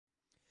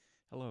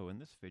Hello, in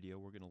this video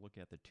we're going to look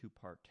at the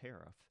two-part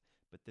tariff,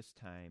 but this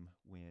time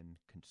when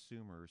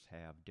consumers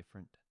have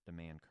different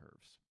demand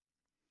curves.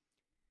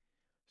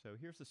 So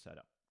here's the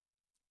setup.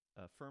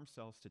 A firm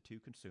sells to two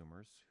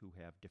consumers who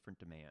have different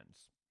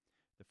demands.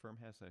 The firm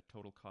has a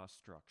total cost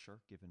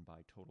structure given by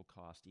total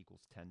cost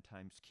equals 10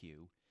 times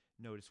Q.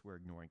 Notice we're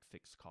ignoring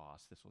fixed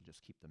costs. This will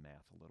just keep the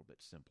math a little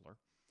bit simpler.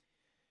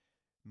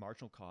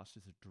 Marginal cost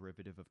is a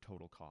derivative of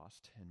total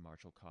cost, and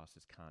marginal cost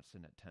is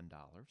constant at $10.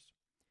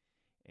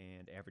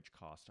 And average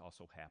cost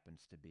also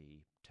happens to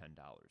be $10.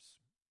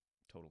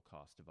 Total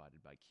cost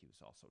divided by Q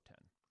is also 10.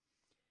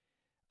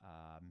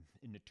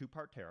 In the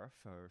two-part tariff,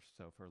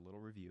 so for a little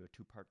review, a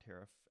two-part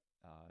tariff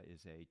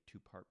is a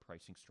two-part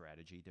pricing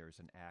strategy. There's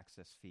an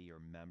access fee or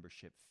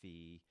membership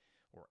fee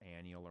or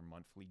annual or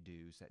monthly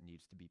dues that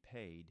needs to be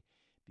paid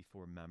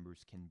before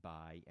members can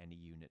buy any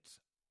units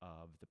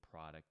of the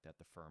product that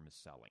the firm is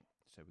selling.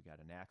 So we got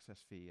an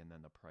access fee and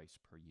then the price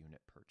per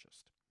unit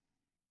purchased.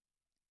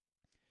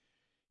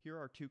 Here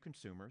are two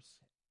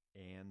consumers,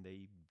 and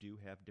they do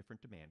have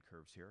different demand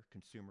curves here.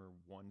 Consumer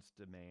 1's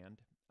demand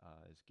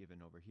is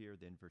given over here.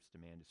 The inverse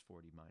demand is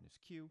 40 minus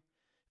Q.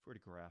 If we were to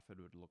graph it,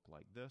 it would look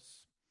like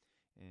this.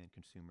 And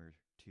consumer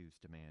 2's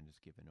demand is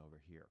given over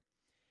here.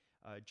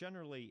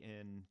 Generally,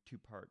 in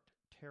two-part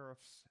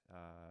tariffs,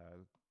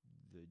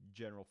 the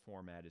general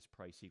format is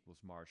price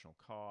equals marginal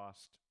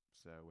cost.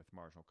 So with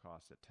marginal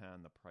cost at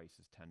 10, the price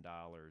is $10.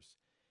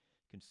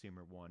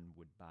 Consumer 1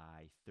 would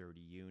buy 30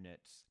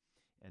 units,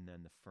 and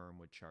then the firm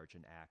would charge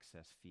an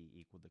access fee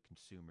equal to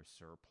consumer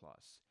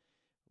surplus,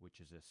 which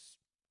is this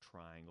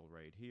triangle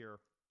right here,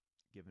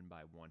 given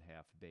by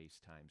 1/2 base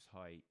times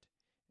height.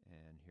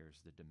 And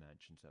here's the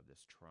dimensions of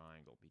this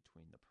triangle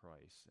between the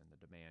price and the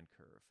demand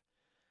curve.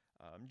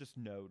 Just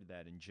note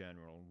that in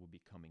general, we'll be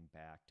coming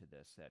back to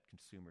this, that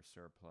consumer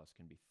surplus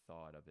can be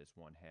thought of as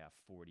 1/2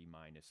 40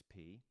 minus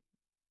P,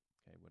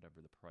 okay,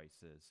 whatever the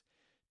price is,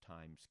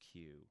 times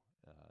Q,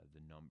 the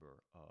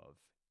number of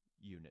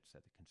units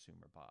that the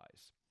consumer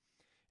buys.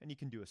 And you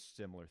can do a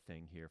similar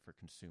thing here for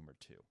consumer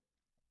 2.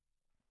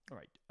 All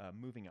right,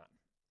 moving on.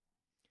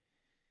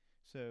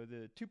 So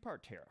the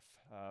two-part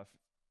tariff.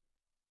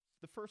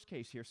 The first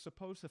case here,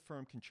 suppose the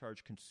firm can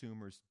charge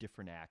consumers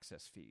different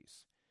access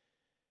fees.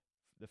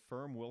 The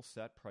firm will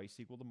set price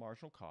equal to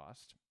marginal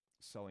cost,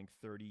 selling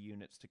 30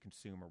 units to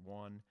consumer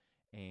 1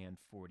 and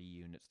 40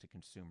 units to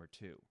consumer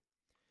 2.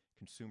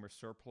 Consumer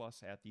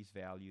surplus at these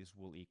values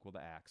will equal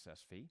the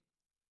access fee.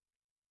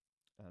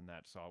 And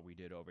that's all we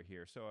did over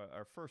here. So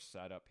our first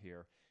setup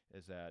here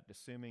is that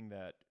assuming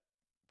that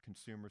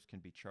consumers can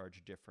be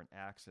charged different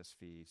access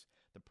fees,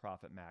 the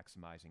profit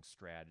maximizing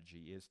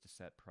strategy is to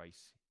set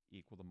price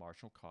equal to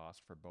marginal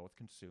cost for both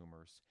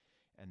consumers,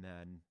 and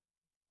then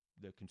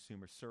the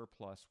consumer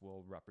surplus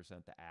will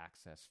represent the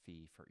access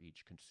fee for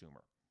each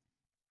consumer.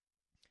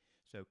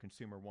 So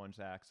consumer 1's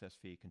access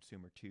fee,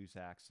 consumer 2's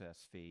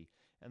access fee,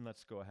 and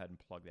let's go ahead and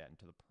plug that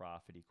into the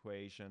profit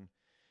equation.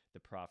 The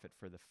profit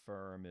for the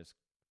firm is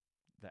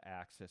the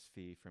access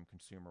fee from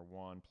consumer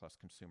 1 plus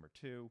consumer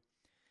 2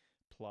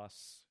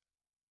 plus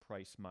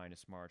price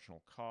minus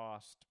marginal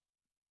cost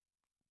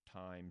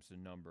times the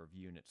number of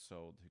units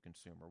sold to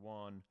consumer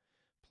 1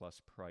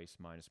 plus price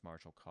minus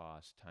marginal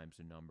cost times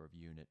the number of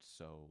units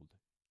sold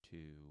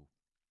to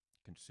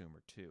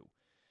consumer 2.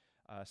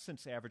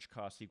 Since average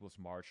cost equals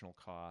marginal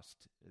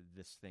cost,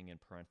 this thing in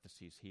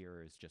parentheses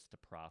here is just the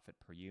profit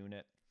per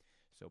unit.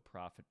 So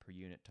profit per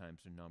unit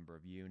times the number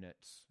of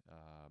units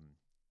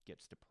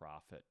gets the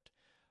profit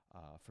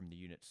from the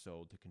units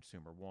sold to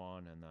consumer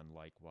 1, and then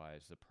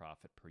likewise the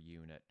profit per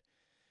unit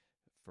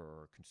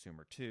for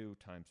consumer 2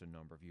 times the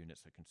number of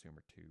units that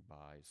consumer 2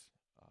 buys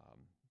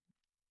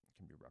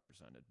can be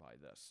represented by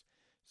this.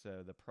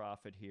 So the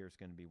profit here is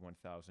going to be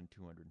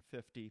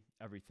 1,250.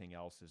 Everything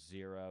else is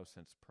 0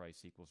 since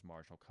price equals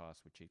marginal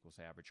cost, which equals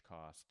average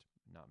cost,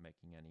 not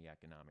making any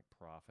economic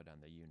profit on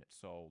the unit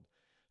sold.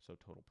 So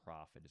total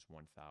profit is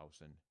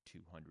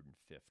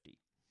 1,250.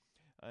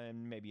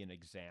 And maybe an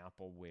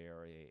example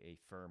where a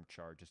firm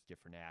charges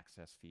different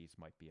access fees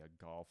might be a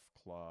golf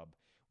club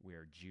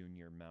where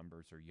junior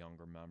members or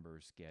younger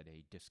members get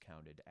a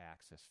discounted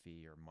access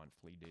fee or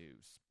monthly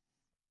dues.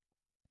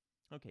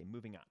 Okay,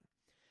 moving on.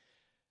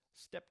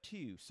 Step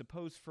 2,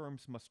 suppose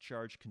firms must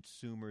charge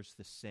consumers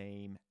the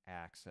same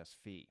access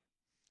fee.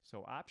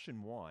 So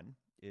option 1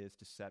 is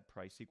to set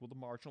price equal to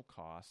marginal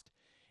cost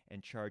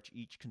and charge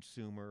each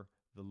consumer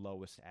the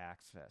lowest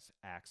access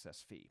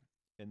fee.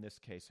 In this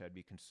case, that'd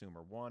be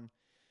consumer 1.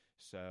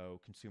 So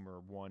consumer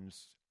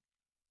 1's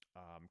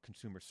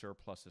consumer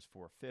surplus is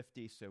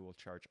 $450, so we'll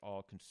charge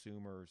all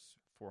consumers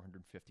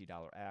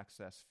 $450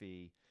 access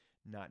fee,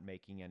 not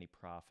making any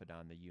profit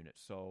on the unit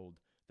sold.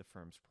 The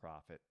firm's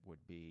profit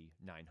would be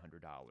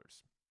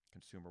 $900.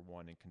 Consumer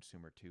 1 and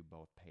consumer 2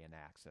 both pay an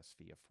access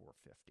fee of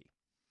 $450.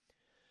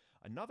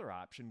 Another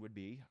option would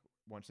be,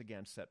 once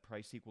again, set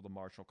price equal to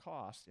marginal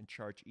cost and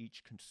charge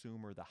each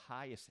consumer the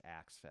highest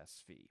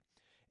access fee.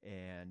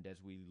 And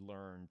as we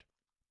learned,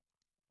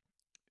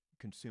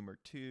 consumer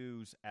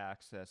 2's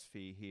access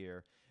fee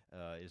here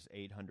is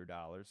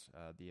 $800,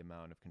 the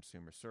amount of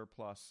consumer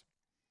surplus.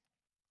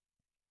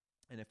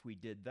 And if we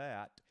did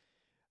that,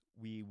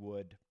 we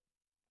would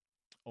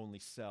only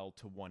sell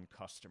to one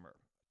customer.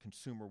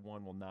 Consumer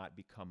 1 will not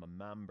become a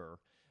member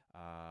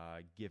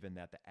given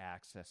that the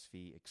access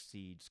fee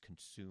exceeds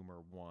Consumer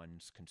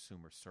 1's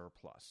consumer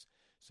surplus.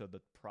 So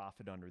the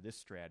profit under this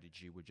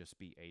strategy would just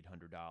be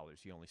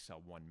 $800. You only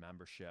sell one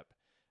membership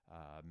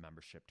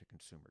to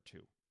Consumer 2.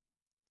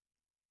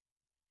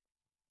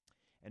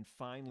 And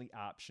finally,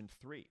 option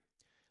 3.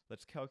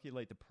 Let's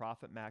calculate the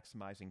profit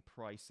maximizing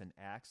price and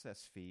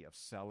access fee of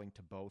selling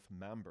to both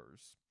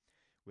members,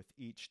 with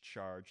each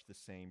charged the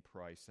same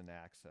price and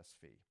access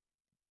fee.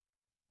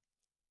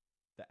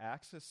 The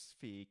access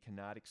fee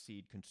cannot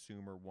exceed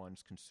Consumer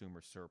 1's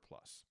consumer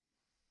surplus.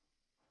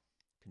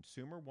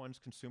 Consumer 1's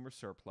consumer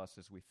surplus,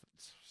 as we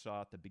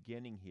saw at the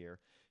beginning here,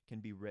 can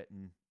be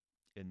written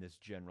in this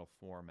general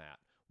format.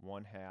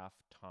 1/2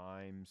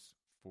 times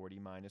 40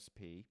 minus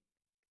P,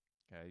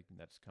 okay,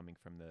 that's coming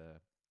from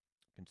the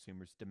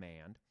consumer's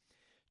demand,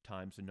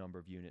 times the number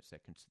of units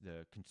that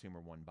the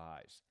Consumer 1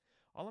 buys.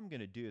 All I'm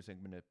going to do is I'm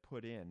going to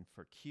put in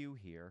for Q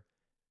here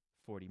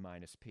 40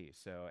 minus P.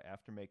 So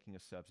after making a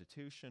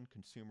substitution,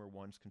 Consumer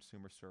 1's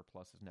consumer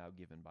surplus is now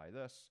given by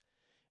this.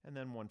 And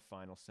then one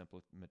final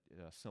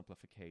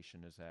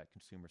simplification is that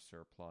consumer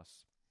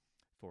surplus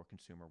for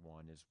Consumer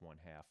 1 is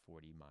 1/2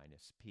 40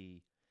 minus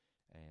P,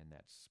 and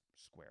that's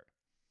squared.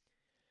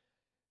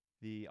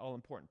 The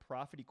all-important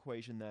profit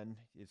equation then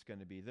is going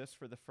to be this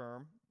for the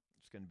firm.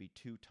 It's going to be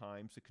 2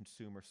 times the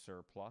consumer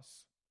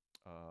surplus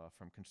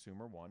from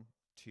Consumer 1,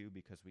 2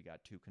 because we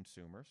got 2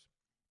 consumers.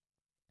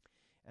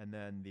 And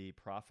then the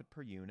profit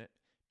per unit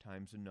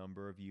times the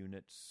number of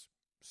units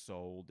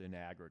sold in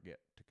aggregate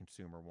to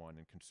Consumer 1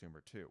 and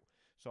Consumer 2.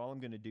 So all I'm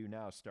going to do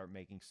now is start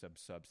making some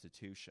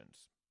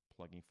substitutions,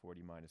 plugging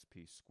 40 minus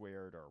P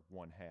squared, or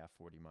 1/2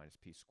 40 minus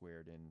P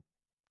squared in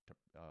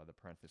the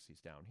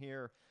parentheses down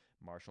here.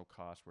 Marshall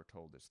cost we're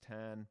told is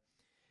 10.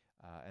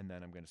 And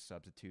then I'm going to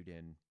substitute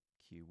in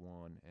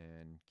Q1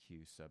 and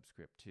Q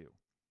subscript 2.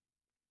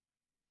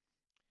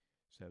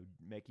 So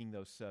making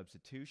those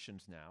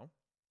substitutions now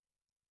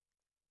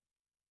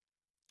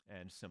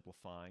and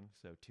simplifying.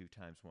 So 2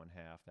 times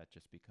 1/2, that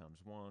just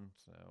becomes 1.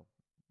 So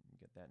you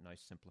get that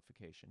nice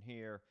simplification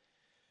here.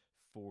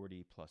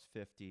 40 plus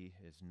 50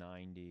 is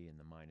 90, and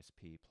the minus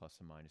P plus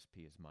a minus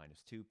P is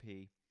minus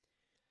 2P.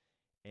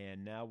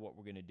 And now what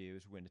we're going to do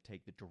is we're going to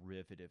take the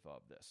derivative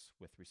of this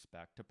with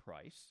respect to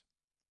price.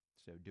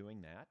 So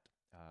doing that,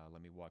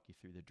 let me walk you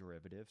through the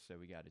derivative. So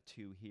we got a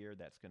 2 here.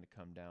 That's going to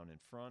come down in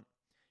front.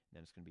 And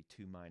then it's going to be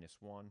 2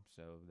 minus 1,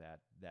 so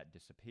that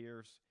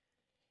disappears.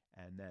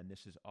 And then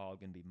this is all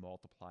going to be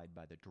multiplied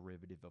by the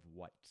derivative of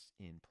what's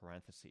in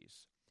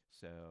parentheses.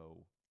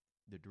 So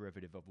the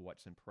derivative of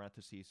what's in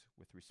parentheses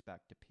with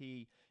respect to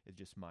P is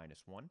just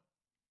minus 1.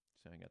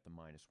 So I got the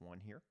minus 1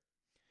 here.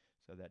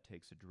 So that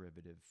takes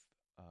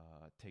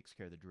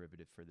care of the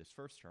derivative for this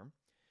first term.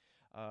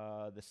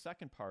 The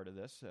second part of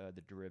this,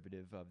 the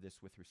derivative of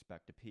this with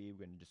respect to P, we're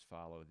going to just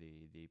follow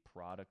the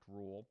product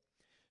rule.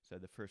 So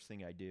the first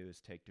thing I do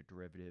is take the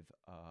derivative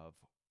of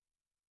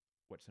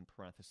what's in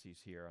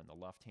parentheses here on the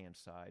left-hand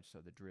side.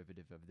 So the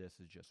derivative of this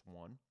is just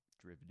 1.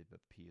 Derivative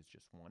of P is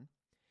just 1.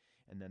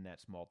 And then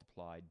that's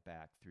multiplied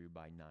back through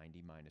by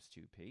 90 minus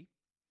 2P.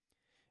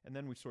 And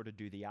then we sort of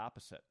do the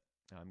opposite.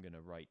 I'm going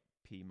to write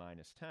P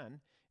minus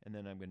 10, and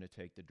then I'm going to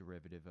take the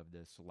derivative of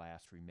this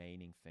last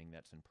remaining thing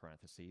that's in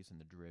parentheses, and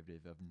the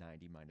derivative of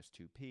 90 minus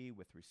 2P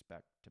with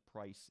respect to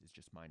price is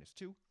just minus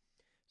 2.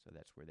 So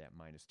that's where that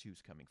minus 2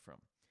 is coming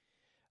from.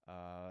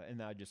 And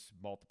now just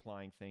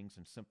multiplying things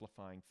and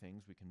simplifying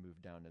things, we can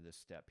move down to this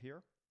step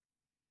here.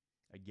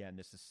 Again,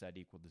 this is set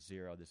equal to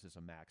 0. This is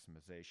a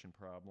maximization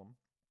problem.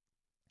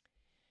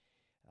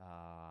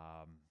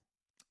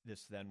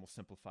 This then will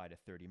simplify to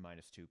 30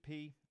 minus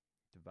 2P,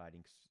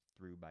 dividing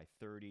through by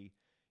 30.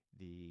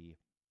 The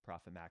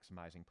profit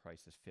maximizing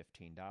price is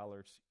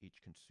 $15.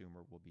 Each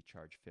consumer will be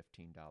charged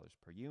 $15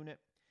 per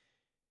unit.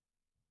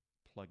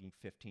 Plugging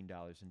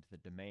 $15 into the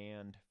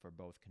demand for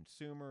both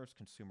consumers.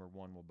 Consumer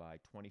 1 will buy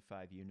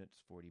 25 units,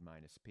 40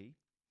 minus P.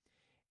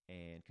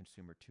 And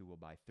Consumer 2 will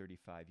buy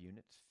 35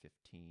 units,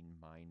 50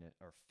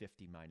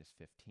 minus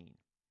 15.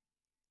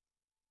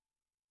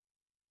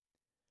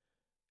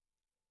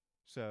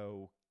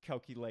 So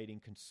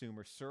calculating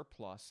consumer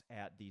surplus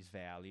at these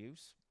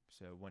values.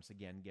 So once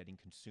again, getting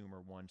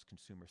Consumer 1's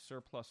consumer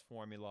surplus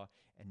formula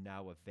and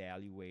now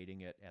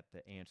evaluating it at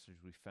the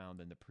answers we found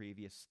in the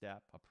previous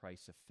step, a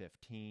price of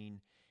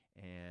 15,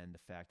 and the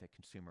fact that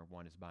Consumer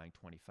 1 is buying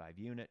 25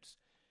 units.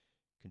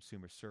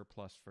 Consumer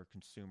surplus for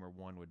Consumer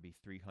 1 would be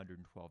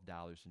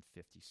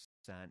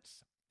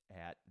 $312.50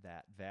 at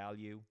that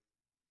value.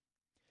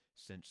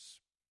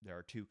 Since there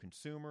are 2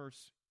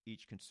 consumers,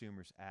 each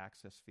consumer's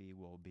access fee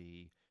will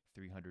be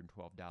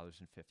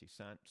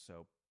 $312.50.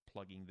 So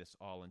plugging this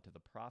all into the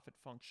profit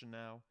function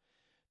now,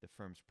 the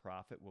firm's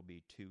profit will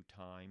be 2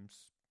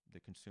 times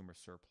the consumer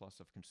surplus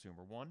of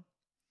Consumer 1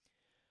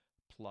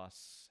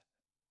 plus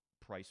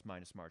price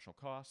minus marginal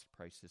cost.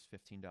 Price is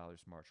 $15,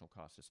 marginal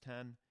cost is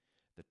 10.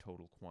 The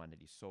total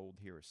quantity sold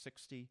here is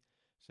 60,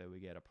 so we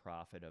get a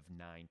profit of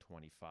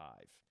 $9.25.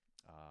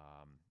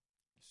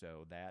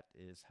 So that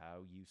is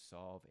how you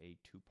solve a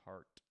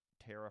two-part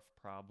tariff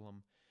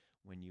problem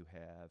when you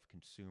have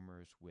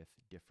consumers with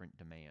different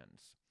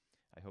demands.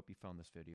 I hope you found this video